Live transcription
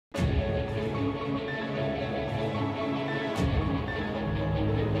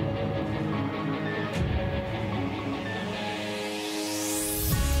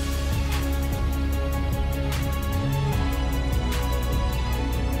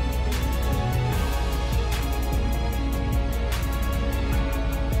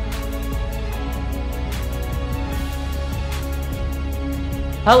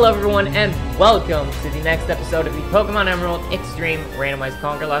Hello everyone and welcome to the next episode of the Pokemon Emerald Extreme Randomized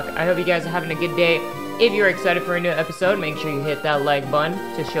Conquerlocke. I hope you guys are having a good day. If you're excited for a new episode, make sure you hit that like button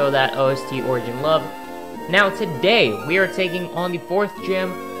to show that OST Origin love. Now today, we are taking on the 4th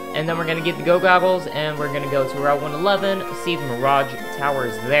gym, and then we're going to get the Go Goggles, and we're going to go to Route 111, see if Mirage Tower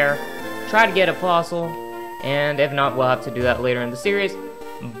is there, try to get a fossil, and if not, we'll have to do that later in the series.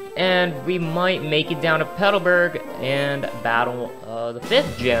 And we might make it down to Petalburg and battle the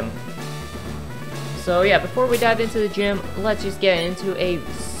 5th gym. So yeah, before we dive into the gym, let's just get into a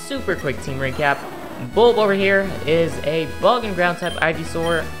super quick team recap. Bulb over here is a Bug and Ground type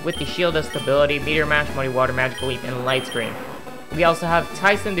Ivysaur with the Shield of Stability, Meteor Mash, Muddy Water, Magical Leap, and Light Screen. We also have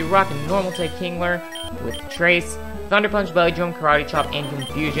Tyson the Rock and Normal type Kingler with Trace, Thunder Punch, Belly Drum, Karate Chop, and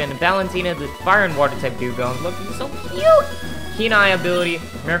Confusion. Valentina the Fire and Water type Dugong, looking so cute! Keen Eye ability,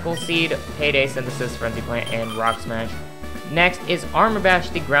 Miracle Seed, Payday Synthesis, Frenzy Plant, and Rock Smash. Next is Armor Bash,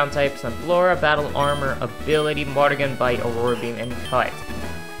 the Ground type Sunflora, Battle Armor ability, Water Gun, Bite, Aurora Beam, and Cut.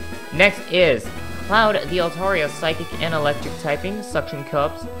 Next is Cloud, the Altaria Psychic and Electric typing, Suction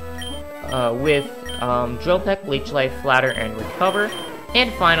Cups, with Drill Peck, Leech Life, Flatter, and Recover.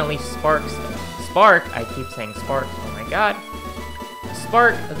 And finally, Spark, I keep saying Spark, oh my god.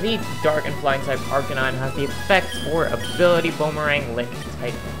 Spark, the Dark and Flying type Arcanine, has the effects for ability, Boomerang, Lick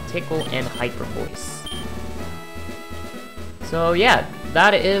type Tickle, and Hyper Voice. So yeah,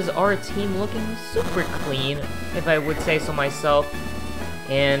 that is our team looking super clean, if I would say so myself.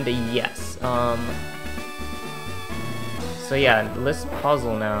 And yes, so yeah, this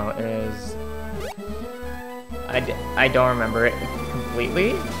puzzle now is, I don't remember it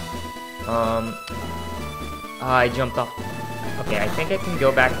completely. I jumped off. Okay, I think I can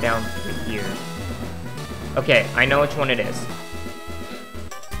go back down to here. Okay, I know which one it is.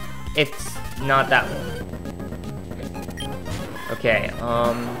 It's not that one. Okay,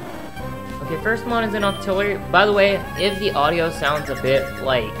 okay, first one is an Octillery. By the way, if the audio sounds a bit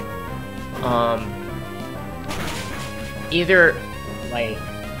like, either, like,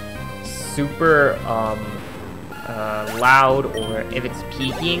 super, loud, or if it's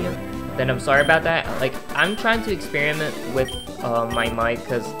peaking, then I'm sorry about that. Like, I'm trying to experiment with, my mic,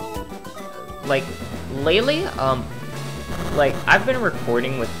 because, like, lately, like, I've been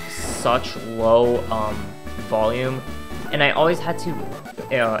recording with such low, volume, and I always had to,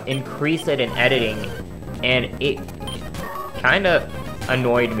 increase it in editing, and it kind of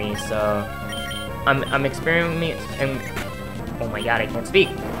annoyed me, so I'm experimenting, and oh my god, I can't speak.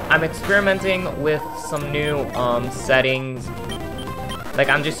 I'm experimenting with some new, settings. Like,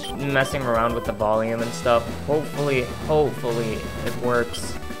 I'm just messing around with the volume and stuff. Hopefully it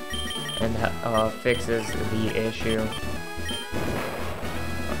works and fixes the issue.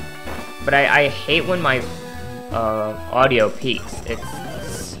 But I hate when my audio peaks. It's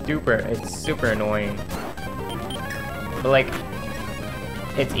super annoying. But like,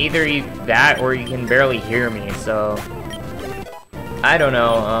 it's either that or you can barely hear me, so I don't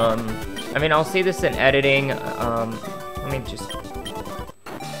know. I mean, I'll see this in editing. Let me just.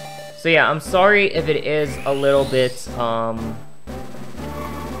 So yeah, I'm sorry if it is a little bit,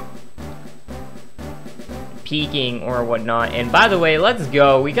 peaking or whatnot. And by the way, let's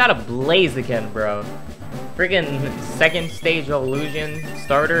go. We got a Blaziken, bro. Friggin' 2nd stage Evolution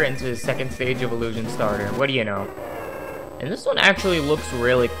starter into 2nd stage Evolution starter. What do you know? And this one actually looks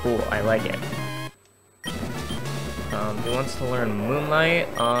really cool. I like it. He wants to learn Moonlight.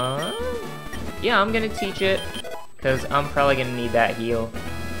 Yeah, I'm gonna teach it, because I'm probably gonna need that heal.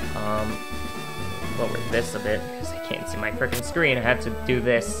 Lower this a bit, because I can't see my freaking screen. I have to do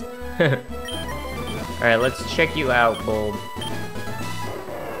this. Alright, let's check you out, Bulb.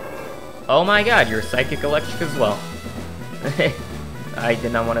 Oh my god, you're Psychic Electric as well. I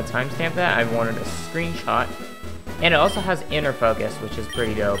did not want to timestamp that. I wanted a screenshot. And it also has Inner Focus, which is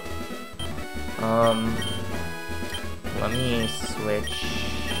pretty dope. Let me switch.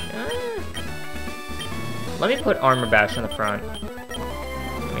 Let me put Armor Bash on the front.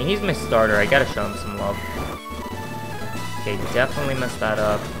 I mean, he's my starter. I gotta show him some love. Okay, definitely messed that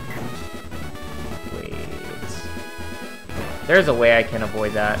up. Wait. There's a way I can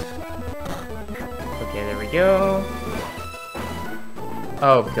avoid that. Okay, there we go.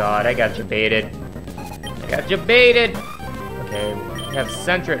 Oh god, I got jebaited. Okay, we have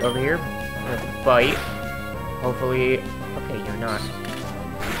Sentret over here. With Bite. Hopefully. Okay, you're not.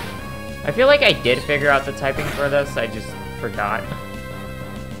 I feel like I did figure out the typing for this, I just forgot.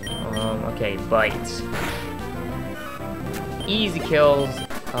 Okay, Bite. Easy kills.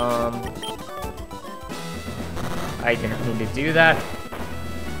 I didn't mean to do that.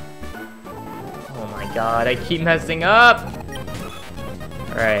 Oh my god, I keep messing up!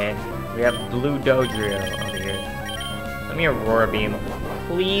 Alright, we have Blue Dodrio over here. Let me Aurora Beam.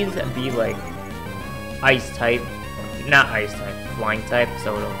 Please be like Ice type. Not Ice type, Flying type,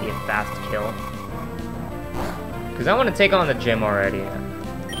 so it'll be a fast kill. Because I want to take on the gym already.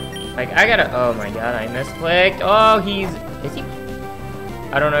 Like, I gotta. Oh my god, I misclicked. Oh, is he?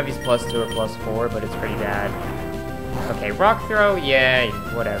 I don't know if he's +2 or +4, but it's pretty bad. Okay, Rock Throw, yeah,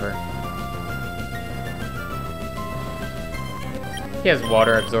 whatever. He has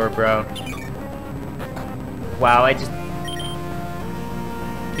Water Absorb, bro. Wow, I just...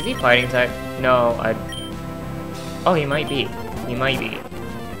 Is he Fighting type? No, Oh, he might be. He might be.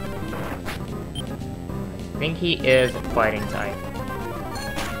 I think he is Fighting type.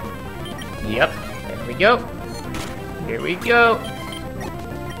 Yep, there we go. Here we go.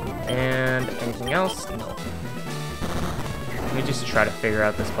 And anything else? No. Let me just try to figure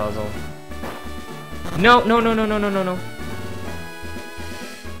out this puzzle. No, no, no, no, no, no, no, no.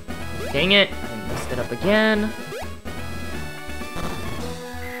 Dang it, I messed it up again.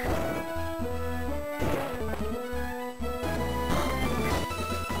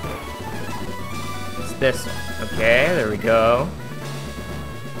 It's this one. Okay, there we go.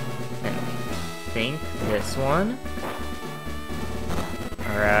 And I think this one.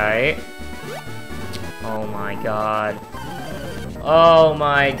 Alright. Oh my god. Oh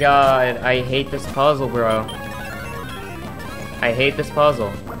my god. I hate this puzzle, bro. I hate this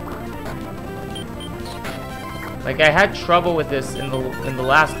puzzle. Like, I had trouble with this in the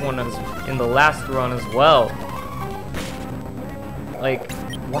last one in the last run as well. Like,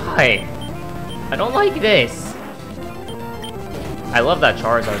 why? I don't like this. I love that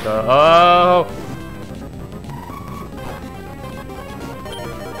Charizard though. Oh.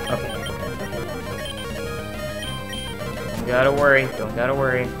 Okay. Don't gotta worry. Don't gotta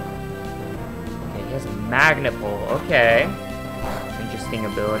worry. Okay, he has a Magnapole. Okay. Interesting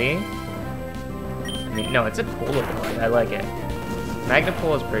ability. I mean, no, it's a cool ability. I like it.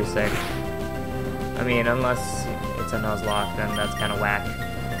 Magnapole is pretty sick. I mean, unless it's a Nuzlocke, then that's kind of whack.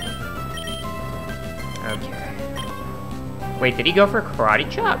 Okay. Wait, did he go for Karate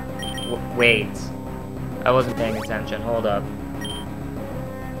Chop? Wait. I wasn't paying attention. Hold up.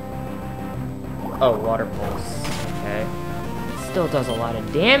 Oh, Water Pulse. Okay. Still does a lot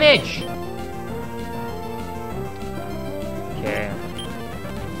of damage! Okay.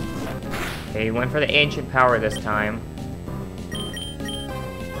 Okay, he went for the Ancient Power this time.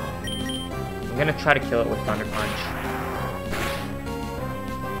 I'm gonna try to kill it with Thunder Punch.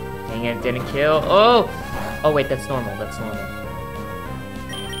 Dang it, didn't kill. Oh! Oh wait, that's normal, that's normal.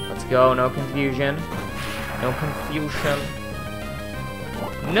 Let's go, no confusion. No confusion.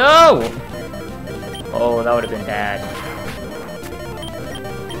 No! Oh, that would have been bad.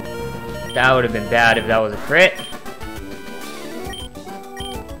 That would have been bad if that was a crit.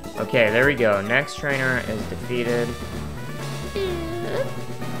 Okay, there we go. Next trainer is defeated.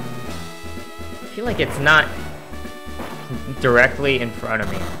 I feel like it's not directly in front of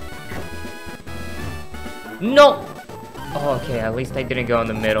me. No! Oh, okay, at least I didn't go in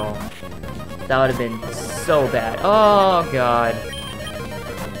the middle. That would have been so bad. Oh, God.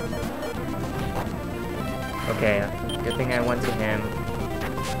 Okay, good thing I went to him.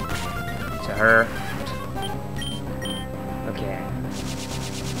 To her. Okay.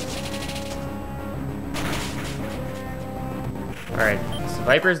 Alright, so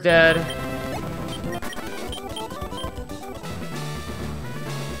Viper's dead.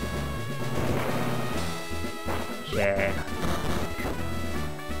 Okay.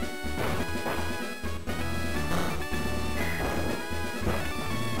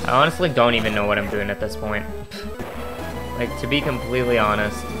 I honestly don't even know what I'm doing at this point. Like, to be completely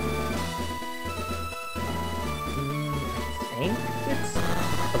honest. I think it's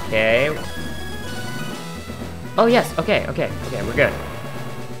okay. Oh yes, okay, we're good.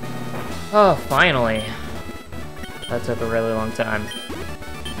 Oh, finally. That took a really long time.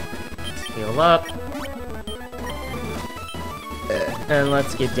 Let's heal up. And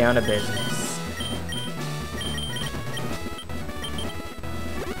let's get down to business.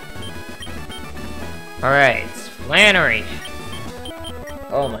 Alright, Flannery.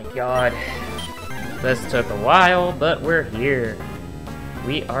 Oh my god. This took a while, but we're here.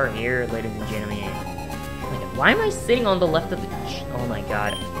 We are here, ladies and gentlemen. Why am I sitting on the left of the... Oh my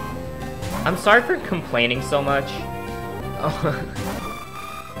god. I'm sorry for complaining so much.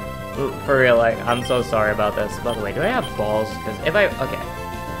 For real, like, I'm so sorry about this. By the way, do I have balls? Because if I...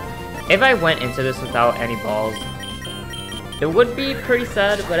 Okay. If I went into this without any balls, it would be pretty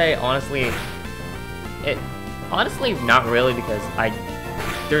sad, but I honestly... Honestly, not really, because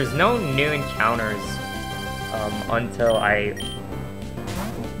there's no new encounters until I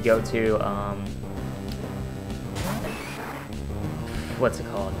go to, what's it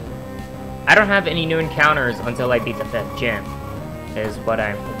called? I don't have any new encounters until I beat the 5th gym, is what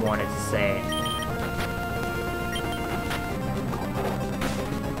I wanted to say.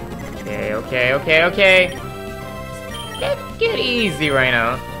 Okay. Get easy right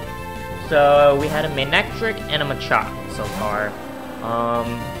now. So, we had a Manectric and a Machop so far.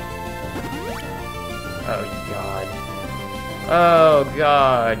 Oh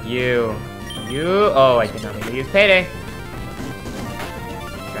god, you. Oh, I did not mean to use Payday.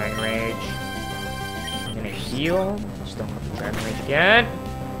 Dragon Rage. I'm gonna heal. Just don't have the Dragon Rage again.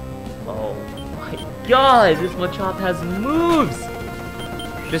 Oh my god, this Machop has moves!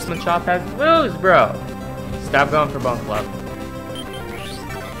 This Machop has moves, bro! Stop going for Bone Club.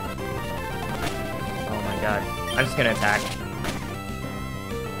 Oh my god. I'm just gonna attack.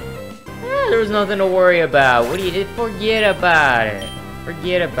 There was nothing to worry about. What do you... Forget about it.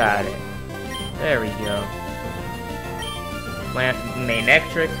 Forget about it. There we go.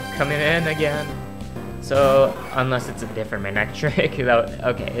 Manectric coming in again. So, unless it's a different Manectric.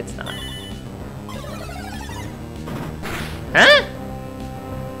 Okay, it's not. Huh?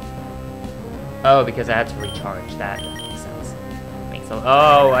 Oh, because I had to recharge. That makes sense.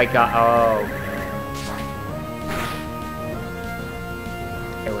 Oh, I got... Oh.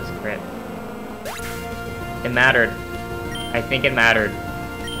 It was a crit. It mattered. I think it mattered.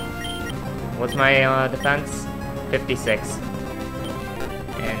 What's my defense? 56.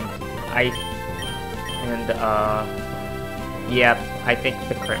 Yep, I think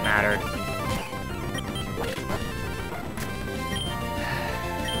the crit mattered.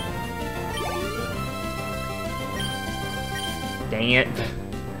 Dang it.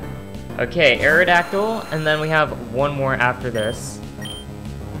 Okay, Aerodactyl, and then we have one more after this.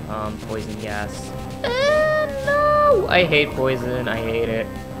 Poison gas. No! I hate poison, I hate it.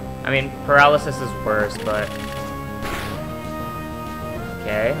 I mean, paralysis is worse, but...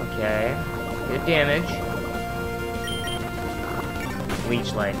 Okay. Good damage.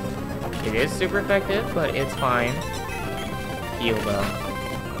 Leech Life. It is super effective, but it's fine. Heal, though.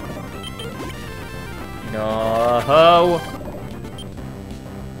 No!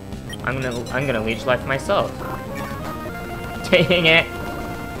 I'm gonna Leech Life myself. Dang it!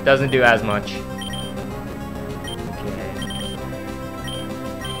 Doesn't do as much. Okay.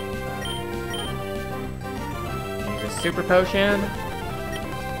 Use a super potion.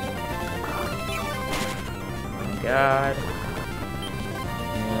 Oh my god.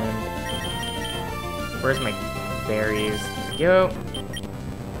 And where's my berries? There we go.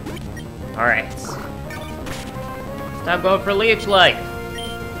 Alright. Stop going for Leech Life.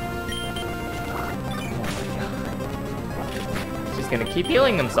 Gonna keep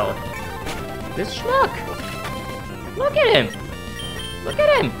healing himself. This schmuck! Look at him! Look at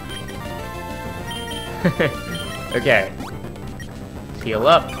him! Okay. Let's heal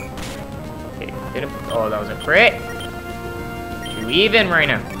up. Okay, hit him. Oh, that was a crit! Too even right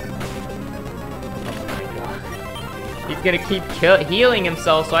now. Oh my god. He's gonna keep healing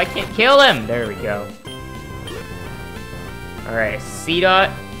himself so I can't kill him! There we go. Alright, C-Dot.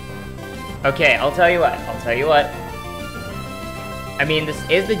 Okay, I'll tell you what. I mean, this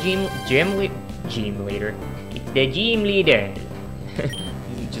is the gym leader. It's the gym leader.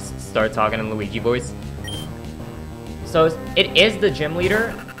 Just start talking in Luigi voice. So it is the gym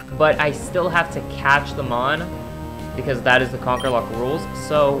leader, but I still have to catch them on because that is the Conquerlocke rules.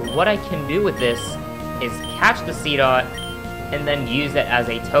 So what I can do with this is catch the C-Dot and then use it as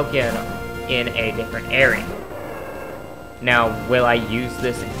a token in a different area. Now, will I use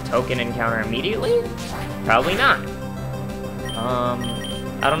this token encounter immediately? Probably not.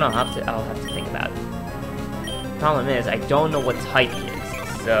 I don't know. I'll have to think about it. Problem is, I don't know what type he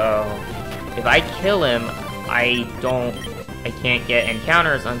is. So, if I kill him, I can't get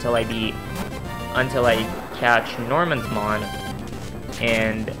encounters until I catch Norman's Mon.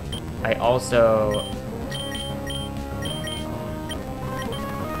 And I also...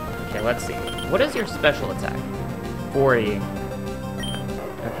 Okay, let's see. What is your special attack? 40.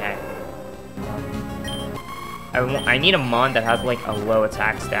 Okay. I need a Mon that has, like, a low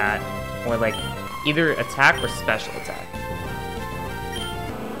attack stat. Or, like, either attack or special attack.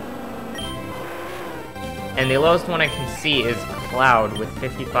 And the lowest one I can see is Cloud with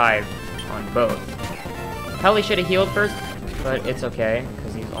 55 on both. Probably should have healed first, but it's okay,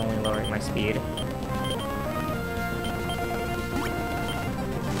 because he's only lowering my speed.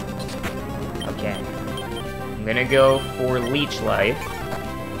 Okay. I'm gonna go for Leech Life.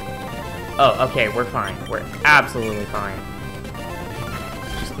 Oh, okay, we're fine. We're absolutely fine.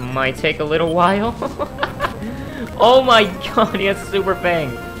 Just might take a little while. Oh my god, he has Super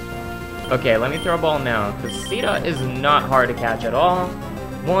Fang. Okay, let me throw a ball now, because Seedot is not hard to catch at all.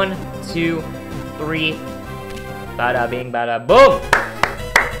 1, 2, 3. Bada bing, bada boom!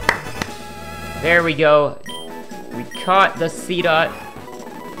 There we go. We caught the Seedot.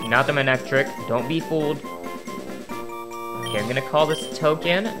 Not the Manectric. Don't be fooled. Okay, I'm gonna call this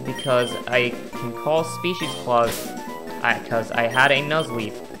token because I can call Species Clause because I had a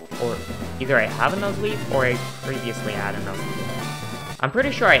Nuzleaf. Or either I have a Nuzleaf or I previously had a Nuzleaf. I'm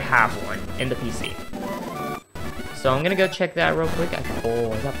pretty sure I have one in the PC. So I'm gonna go check that real quick.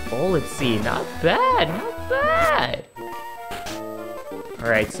 Oh, I got Bullet Seed. Not bad, not bad.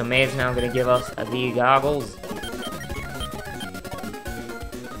 Alright, so May's now gonna give us the goggles.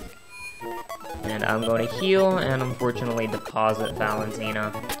 And I'm going to heal and unfortunately deposit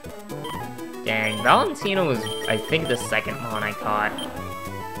Valentina. Dang, Valentina was, I think, the second mon I caught.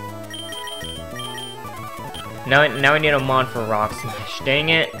 Now I need a mon for Rock Smash. Dang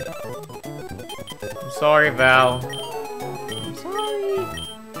it. I'm sorry, Val. I'm sorry.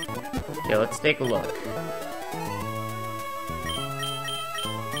 Okay, let's take a look.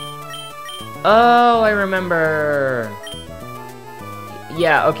 Oh, I remember.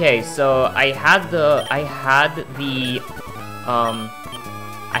 Yeah, okay, so I had the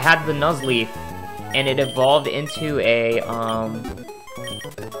Nuzleaf, and it evolved into a,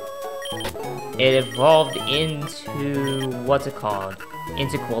 what's it called?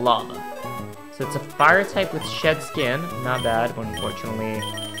 Into Quilava. So it's a fire type with shed skin, not bad, unfortunately.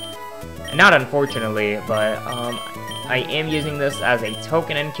 Not unfortunately, but, I am using this as a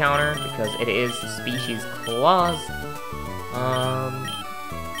token encounter, because it is Species Clause.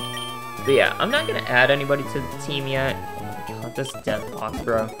 But yeah, I'm not gonna add anybody to the team yet. Oh my god, this deadlock,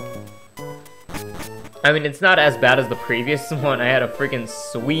 bro. I mean, it's not as bad as the previous one. I had a freaking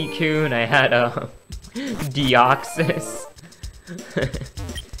Suicune, I had a Deoxys.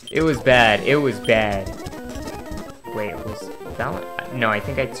 It was bad, it was bad. Wait, was that? No, I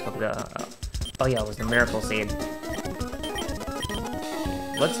think I took the... oh yeah, it was the Miracle Seed.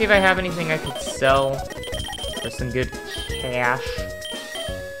 Let's see if I have anything I could sell for some good cash.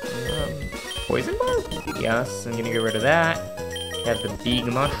 Poison Bar? Yes, I'm gonna get rid of that. Have the Big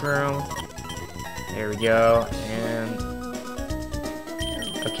Mushroom. There we go, and...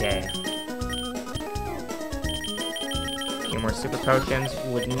 okay. A few more Super Potions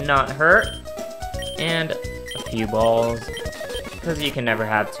would not hurt. And a few balls, because you can never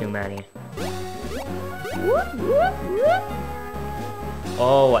have too many.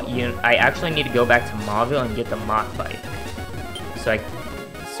 Oh, I actually need to go back to Mauville and get the Mach Bite.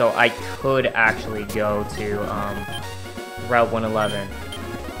 So I could actually go to Route 111,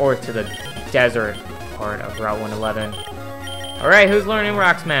 or to the desert part of Route 111. Alright, who's learning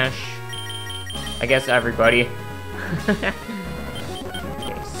Rock Smash? I guess everybody. Okay,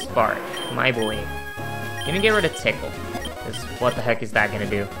 Spark, my boy. Gonna get rid of Tickle, because what the heck is that gonna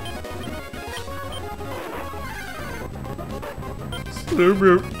do?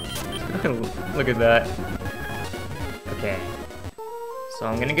 Look at that. Okay. So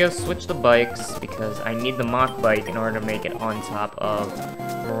I'm gonna go switch the bikes because I need the Mach Bike in order to make it on top of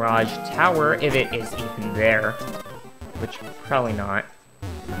Mirage Tower, if it is even there. Which, probably not.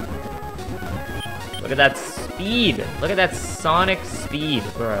 Look at that speed! Look at that Sonic speed,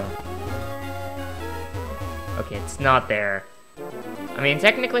 bro. Okay, it's not there. I mean,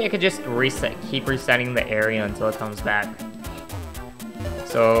 technically I could just keep resetting the area until it comes back.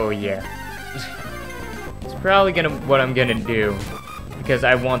 So, yeah. It's probably what I'm gonna do. Because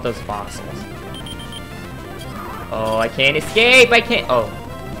I want those fossils. Oh, I can't escape! I can't... oh.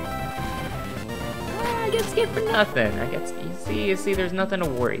 I get escaped for nothing. I get... you see, there's nothing to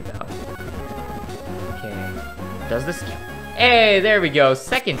worry about. Okay. Does this... hey, there we go.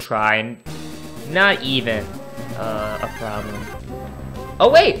 Second try. And not even a problem. Oh,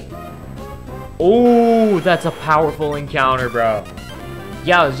 wait! Oh, that's a powerful encounter, bro.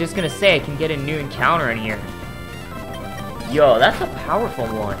 Yeah, I was just gonna say, I can get a new encounter in here. Yo, that's a powerful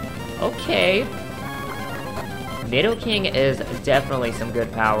one. Okay. Nidoking is definitely some good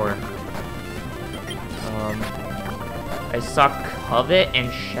power. I saw Covet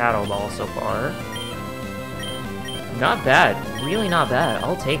and Shadow Ball so far. Not bad. Really not bad.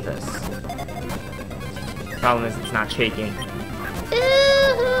 I'll take this. Problem is, it's not shaking.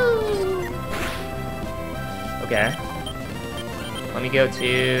 Okay. Let me go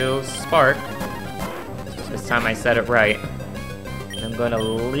to Spark. This time I said it right. I'm gonna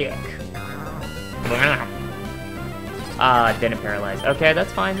lick. Ah, didn't paralyze. Okay,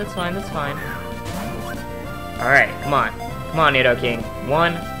 that's fine, that's fine, that's fine. Alright, come on. Come on, Nidoking.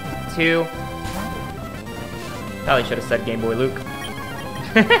 1, 2. Probably should have said Game Boy Luke.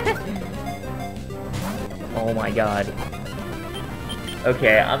 Oh my god.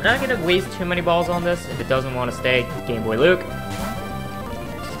 Okay, I'm not gonna waste too many balls on this if it doesn't want to stay. Game Boy Luke.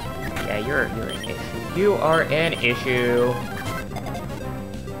 Yeah, you're an issue. You are an issue.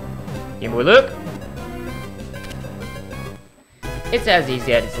 Game Boy Luke. It's as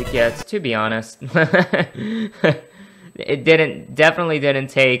easy as it gets, to be honest. It definitely didn't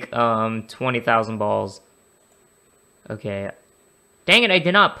take 20,000 balls. Okay. Dang it, I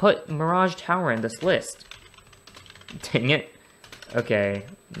did not put Mirage Tower in this list. Dang it. Okay.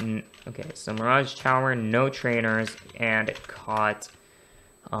 Okay, so Mirage Tower, no trainers, and it caught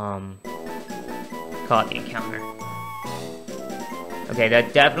the encounter. Okay,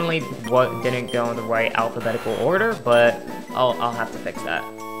 that definitely didn't go in the right alphabetical order, but I'll have to fix that.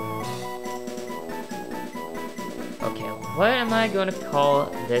 Okay, what am I gonna call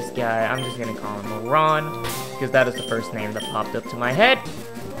this guy? I'm just gonna call him Moran, because that is the first name that popped up to my head.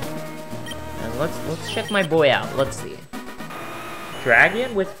 And let's check my boy out. Let's see.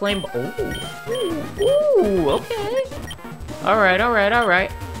 Dragon with flame. Ooh, okay. All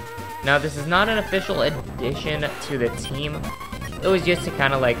right. Now this is not an official addition to the team. It was just to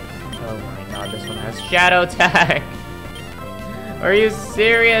kind of like, oh my god, this one has shadow tag. Are you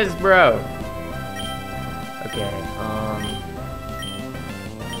serious, bro? Okay,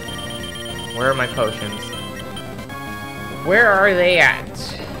 where are my potions? Where are they at?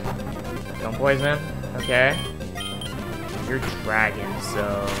 Don't poison. Okay. You're dragon,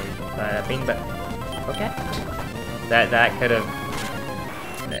 so bada bing, but okay. That could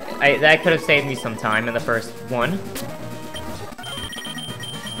have saved me some time in the first one.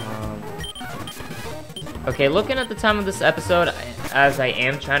 Okay, looking at the time of this episode, as I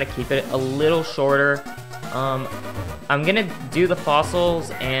am trying to keep it a little shorter, I'm gonna do the fossils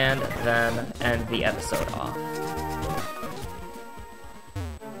and then end the episode off.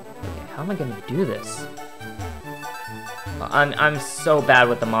 Okay, how am I gonna do this? I'm so bad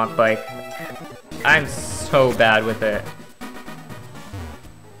with the mock bike. I'm so bad with it.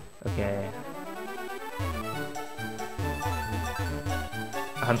 Okay.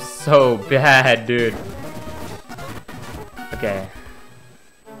 I'm so bad, dude. Okay.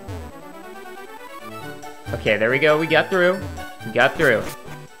 Okay, there we go. We got through. We got through.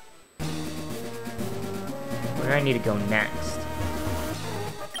 Where do I need to go next?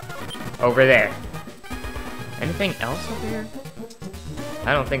 Over there. Anything else over here?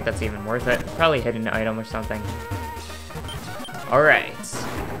 I don't think that's even worth it. Probably a hidden item or something. Alright.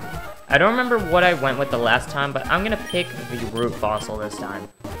 I don't remember what I went with the last time, but I'm gonna pick the root fossil this time.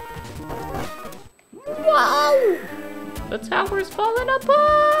 Wow! The tower's falling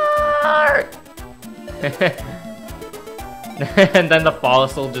apart! And then the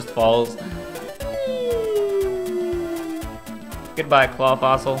fossil just falls. Goodbye, claw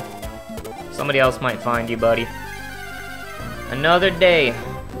fossil. Somebody else might find you, buddy. Another day.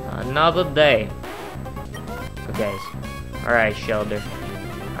 Another day. Okay. Alright, Shelter.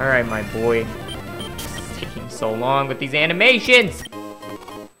 Alright, my boy. It's taking so long with these animations!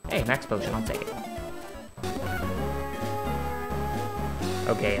 Hey, max potion, I'll take it.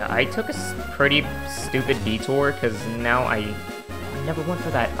 Okay, I took a pretty stupid detour, because now I never went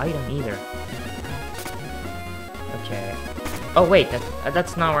for that item either. Okay. Oh wait,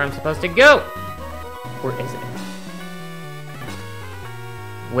 that's not where I'm supposed to go! Where is it?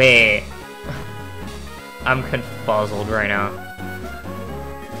 Wait. I'm confuzzled right now.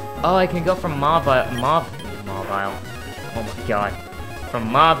 Oh, I can go from Mobile. Oh my god. From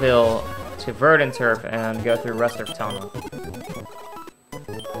Mauville to Verdant Turf and go through Rusturf Tunnel.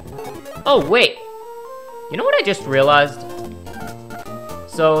 Oh, wait! You know what I just realized?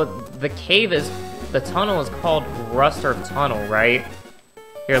 So, the tunnel is called Rusturf Tunnel, right?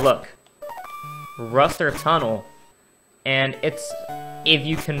 Here, look. Rusturf Tunnel. And it's, if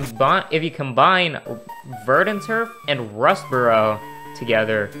you combine Verdant Turf and Rustboro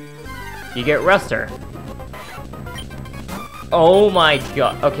together, you get Rusturf. Oh my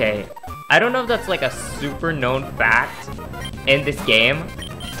god, okay. I don't know if that's like a super known fact in this game.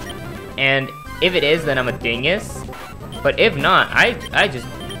 And if it is, then I'm a dingus. But if not, I just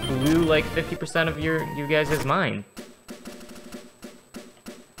blew like 50% of you guys' mind.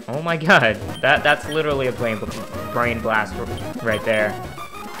 Oh my god, that's literally a brain blast right there.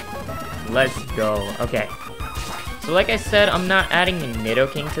 Let's go. Okay. So like I said, I'm not adding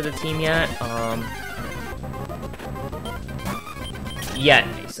Nidoking to the team yet. Yet,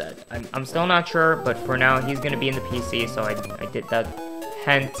 I said. I'm still not sure, but for now, he's gonna be in the PC, so I did that.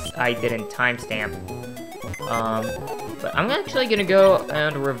 Hence, I didn't timestamp. But I'm actually gonna go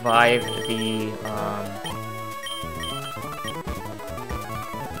and revive the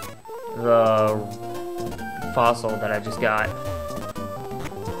fossil that I just got.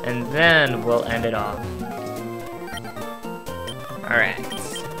 And then we'll end it off. Alright.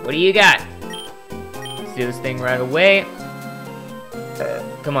 What do you got? Let's do this thing right away.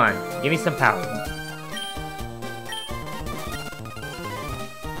 Come on. Give me some power.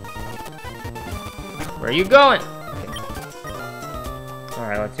 Where are you going? Okay.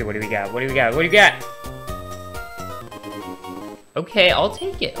 Alright, let's see. What do we got? What do we got? What do we got? Okay, I'll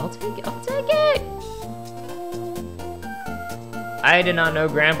take it. I'll take it. I'll take it. I did not know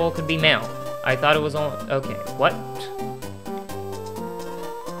Granbull could be male. I thought it was only... Okay, what?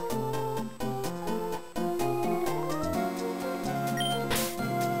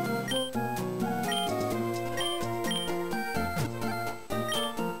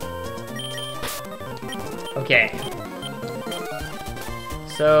 Okay.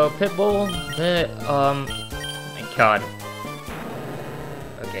 So, Pitbull, oh my god.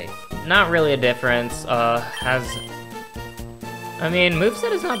 Okay, not really a difference, I mean,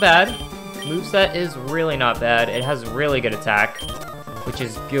 moveset is not bad. Moveset is really not bad. It has really good attack, which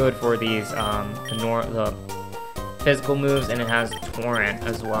is good for these, the physical moves, and it has Torrent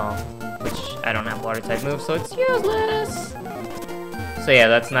as well, which I don't have water type moves, so it's useless. So yeah,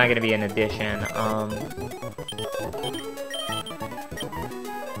 that's not gonna be an addition.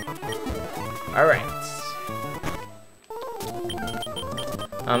 Alright.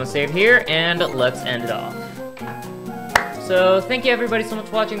 I'm gonna save here, and let's end it off. So, thank you everybody so much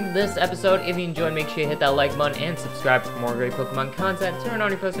for watching this episode. If you enjoyed, make sure you hit that like button and subscribe for more great Pokemon content. Turn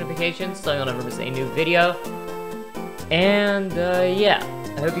on your post notifications so you'll never miss a new video. And, yeah.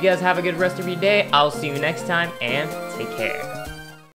 I hope you guys have a good rest of your day. I'll see you next time, and take care.